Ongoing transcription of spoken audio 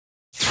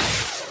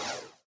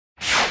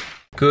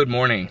Good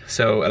morning.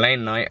 So Elaine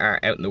and I are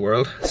out in the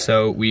world.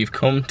 So we've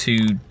come to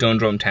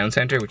Dundrum Town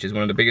Centre, which is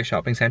one of the biggest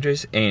shopping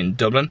centres in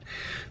Dublin,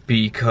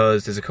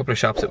 because there's a couple of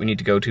shops that we need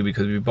to go to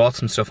because we bought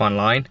some stuff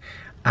online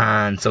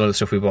and some of the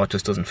stuff we bought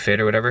just doesn't fit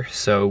or whatever,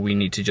 so we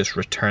need to just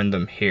return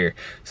them here.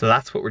 So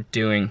that's what we're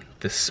doing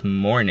this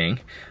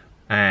morning.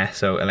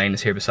 So Elaine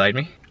is here beside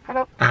me.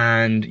 Hello.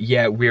 And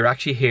yeah, we're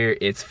actually here.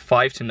 It's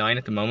 5 to 9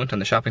 at the moment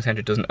and the shopping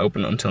centre doesn't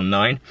open until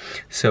 9,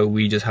 so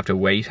we just have to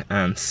wait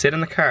and sit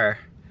in the car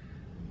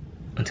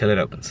until it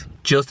opens.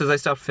 Just as I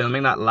stopped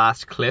filming that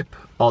last clip,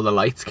 all the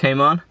lights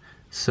came on.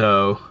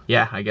 So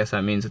yeah, I guess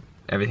that means that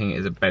everything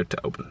is about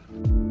to open.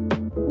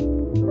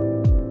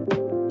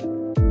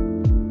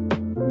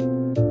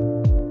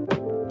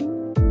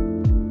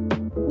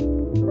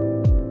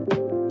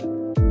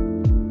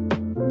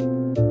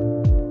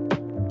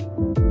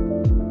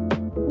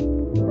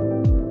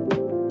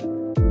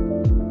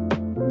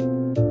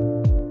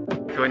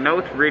 So I know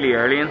it's really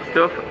early and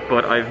stuff,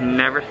 but I've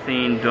never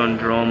seen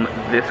Dundrum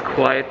this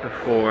quiet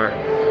before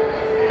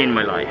in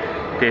my life.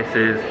 This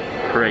is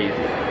crazy.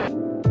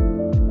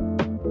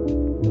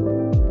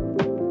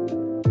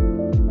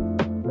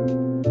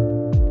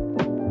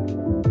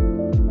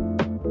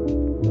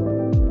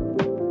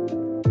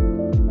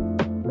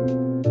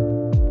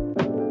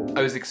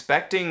 I was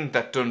expecting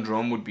that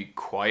Dundrum would be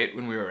quiet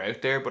when we were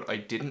out there, but I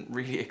didn't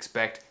really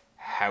expect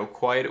how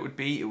quiet it would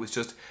be. It was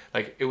just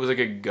like, it was like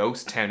a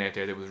ghost town out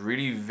there. There was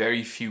really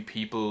very few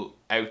people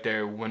out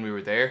there when we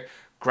were there.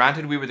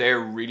 Granted, we were there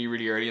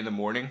really early in the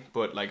morning,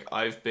 but like,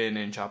 I've been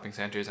in shopping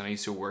centres and I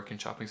used to work in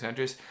shopping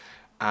centres,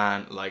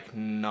 and like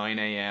 9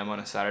 AM on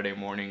a Saturday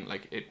morning,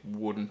 like it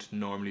wouldn't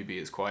normally be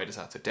as quiet as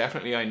that. So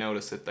definitely I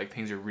noticed that like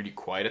things are really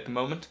quiet at the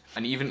moment.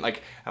 And even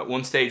like at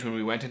one stage when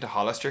we went into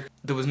Hollister,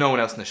 there was no one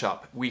else in the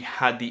shop. We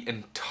had the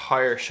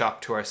entire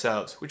shop to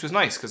ourselves, which was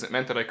nice because it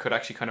meant that I could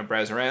actually kind of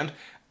browse around.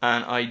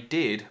 And I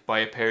did buy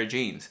a pair of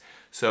jeans.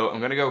 So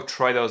I'm gonna go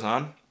try those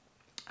on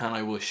and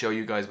I will show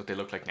you guys what they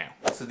look like now.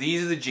 So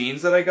these are the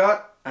jeans that I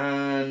got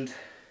and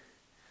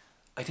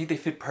I think they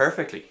fit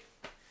perfectly.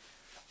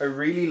 I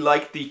really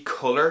like the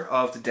color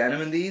of the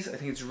denim in these. I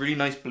think it's really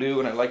nice blue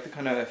and I like the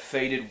kind of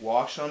faded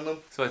wash on them.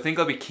 So I think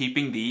I'll be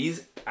keeping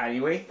these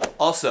anyway.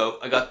 Also,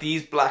 I got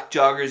these black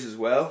joggers as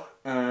well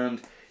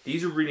and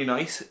these are really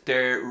nice.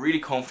 They're really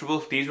comfortable.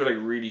 These were like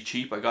really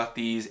cheap. I got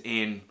these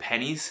in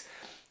pennies,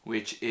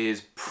 which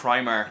is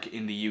Primark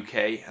in the UK,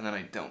 and then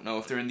I don't know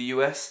if they're in the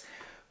US.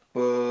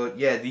 But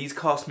yeah, these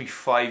cost me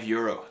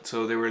 €5.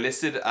 So they were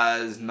listed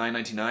as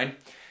 $9.99,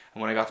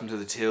 and when I got them to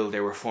the till,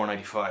 they were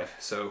 $4.95.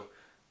 So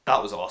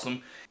that was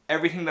awesome.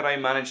 Everything that I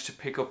managed to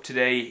pick up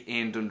today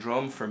in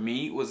Dundrum for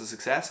me was a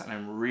success, and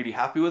I'm really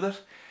happy with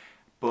it.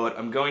 But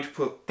I'm going to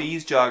put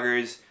these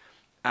joggers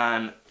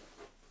and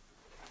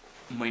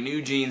my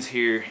new jeans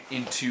here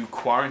into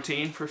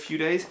quarantine for a few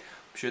days.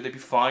 I'm sure they'd be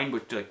fine,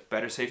 but like,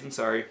 better safe than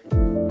sorry.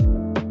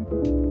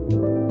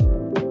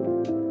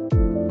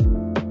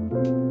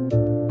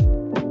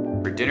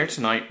 For dinner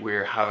tonight,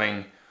 we're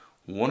having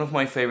one of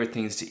my favorite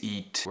things to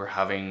eat. We're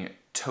having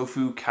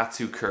tofu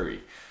katsu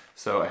curry.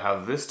 So I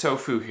have this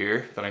tofu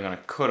here that I'm gonna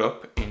cut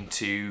up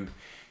into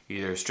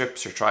either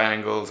strips or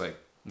triangles. I'm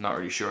not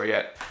really sure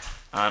yet.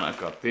 And I've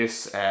got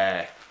this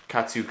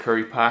katsu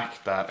curry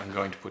pack that I'm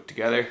going to put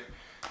together.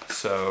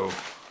 So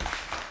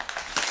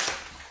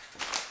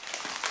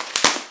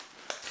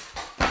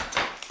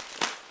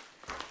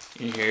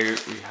in here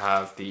we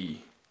have the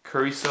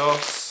curry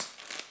sauce,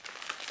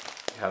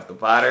 we have the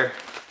batter,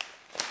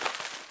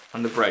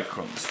 and the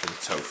breadcrumbs for the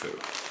tofu.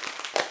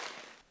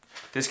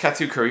 This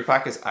katsu curry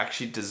pack is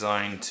actually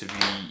designed to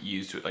be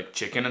used with like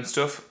chicken and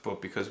stuff,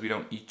 but because we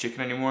don't eat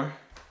chicken anymore,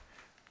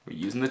 we're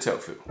using the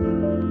tofu.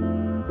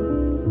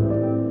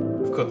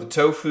 I've cut the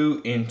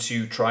tofu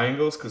into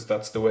triangles because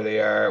that's the way they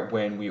are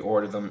when we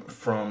order them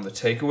from the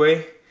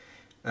takeaway.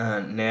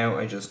 And now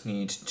I just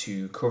need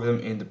to cover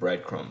them in the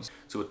breadcrumbs.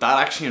 So what that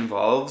actually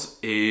involves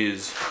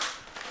is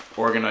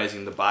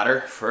organizing the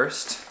batter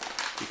first,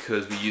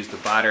 because we use the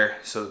batter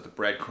so that the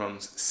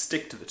breadcrumbs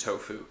stick to the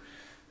tofu.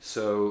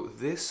 So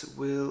this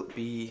will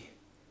be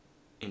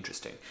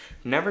interesting.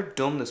 Never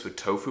done this with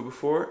tofu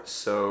before,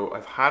 so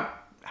I've had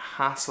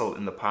hassle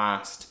in the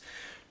past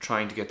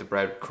trying to get the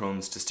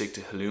breadcrumbs to stick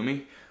to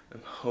halloumi.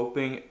 I'm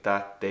hoping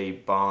that they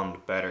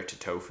bond better to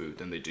tofu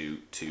than they do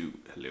to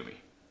halloumi.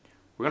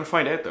 We're gonna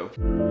find out though.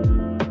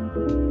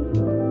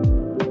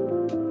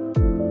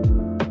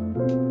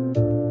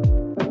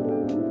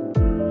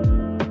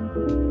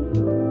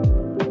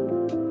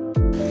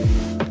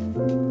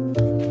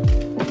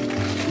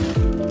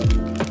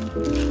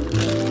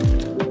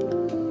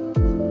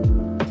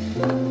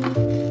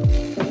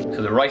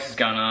 So the rice has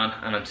gone on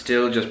and I'm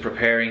still just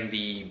preparing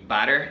the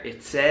batter.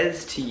 It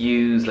says to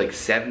use like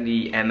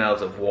 70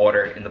 ml of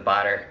water in the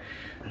batter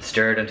and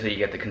stir it until you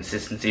get the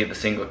consistency of a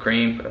single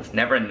cream, but it's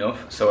never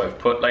enough, so I've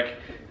put like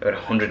about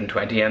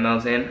 120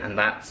 ml in, and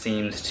that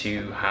seems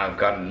to have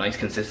got a nice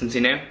consistency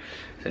now.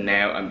 So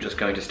now I'm just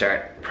going to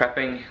start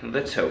prepping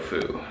the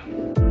tofu.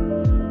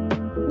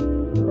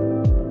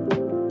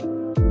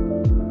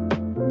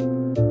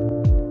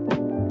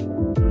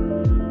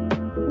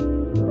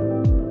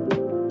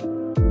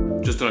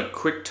 done a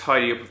quick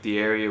tidy up of the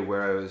area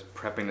where I was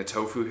prepping the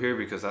tofu here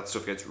because that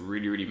stuff gets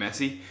really, really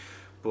messy.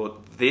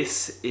 But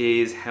this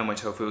is how my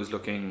tofu is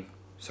looking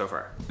so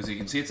far. As you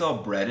can see, it's all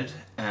breaded.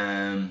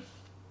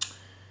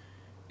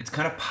 It's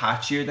kind of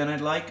patchier than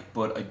I'd like,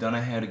 but I don't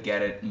know how to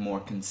get it more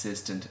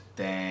consistent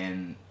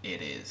than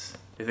it is.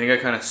 I think I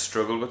kind of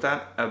struggled with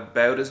that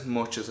about as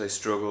much as I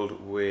struggled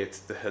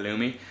with the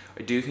halloumi.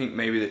 I do think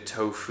maybe the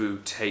tofu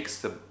takes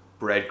the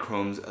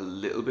breadcrumbs a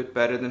little bit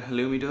better than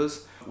halloumi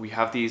does. We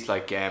have these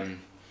like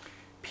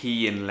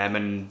pea and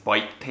lemon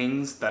bite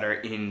things that are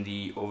in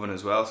the oven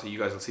as well, so you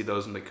guys will see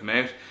those when they come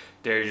out.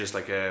 They're just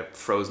like a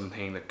frozen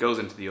thing that goes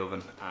into the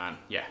oven, and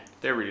yeah,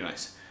 they're really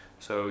nice.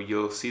 So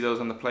you'll see those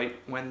on the plate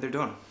when they're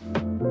done.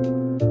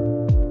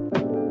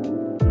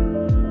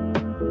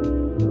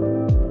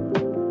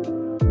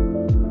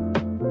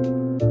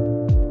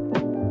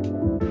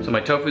 So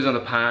my tofu's on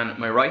the pan.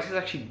 My rice is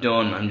actually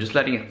done. I'm just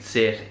letting it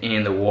sit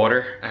in the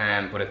water,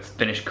 but it's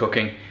finished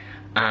cooking.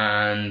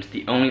 And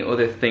the only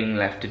other thing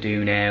left to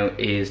do now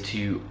is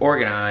to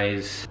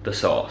organize the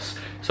sauce.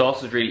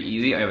 Sauce is really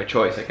easy. I have a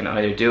choice. I can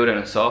either do it in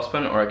a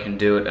saucepan or I can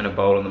do it in a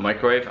bowl in the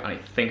microwave. And I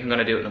think I'm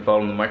gonna do it in a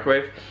bowl in the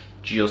microwave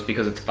just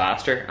because it's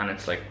faster and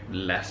it's like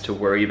less to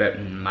worry about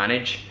and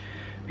manage,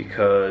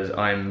 because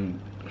I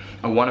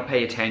want to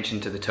pay attention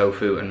to the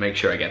tofu and make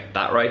sure I get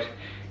that right,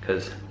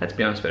 because let's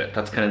be honest with it,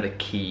 that's kind of the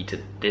key to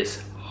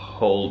this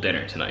whole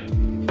dinner tonight.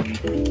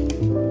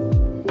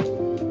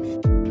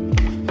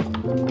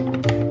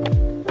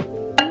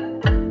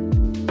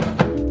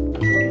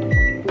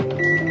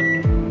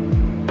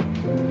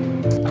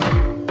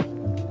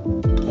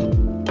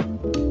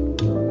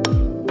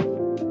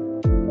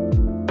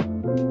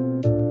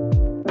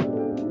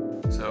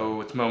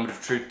 Moment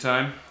of truth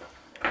time.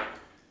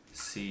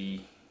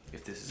 See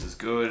if this is as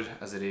good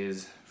as it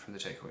is from the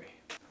takeaway.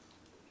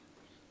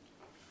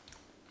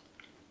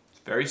 It's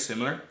very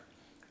similar.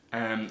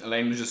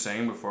 Elaine was just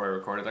saying before I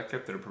recorded that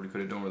clip that I probably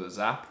could have done with a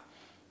zap,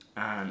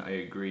 and I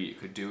agree, it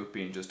could do it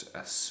being just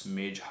a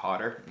smidge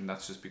hotter, and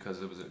that's just because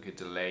there was a good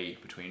delay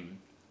between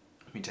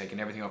me taking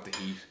everything off the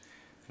heat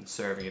and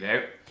serving it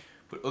out.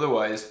 But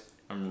otherwise,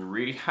 I'm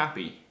really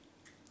happy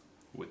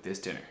with this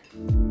dinner.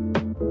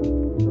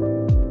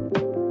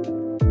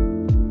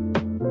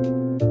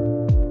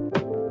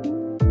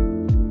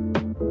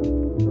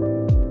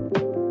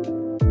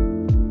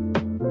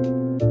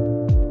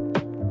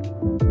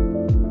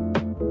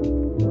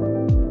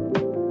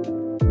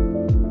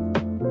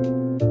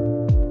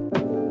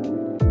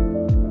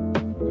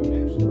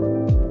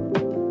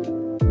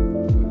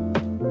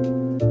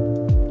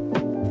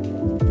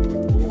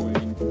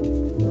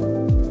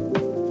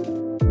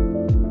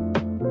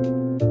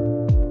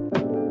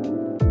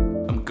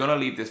 Gonna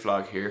leave this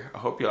vlog here. I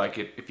hope you like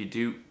it. If you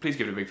do, please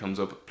give it a big thumbs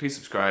up, please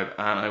subscribe,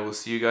 and I will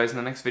see you guys in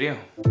the next video.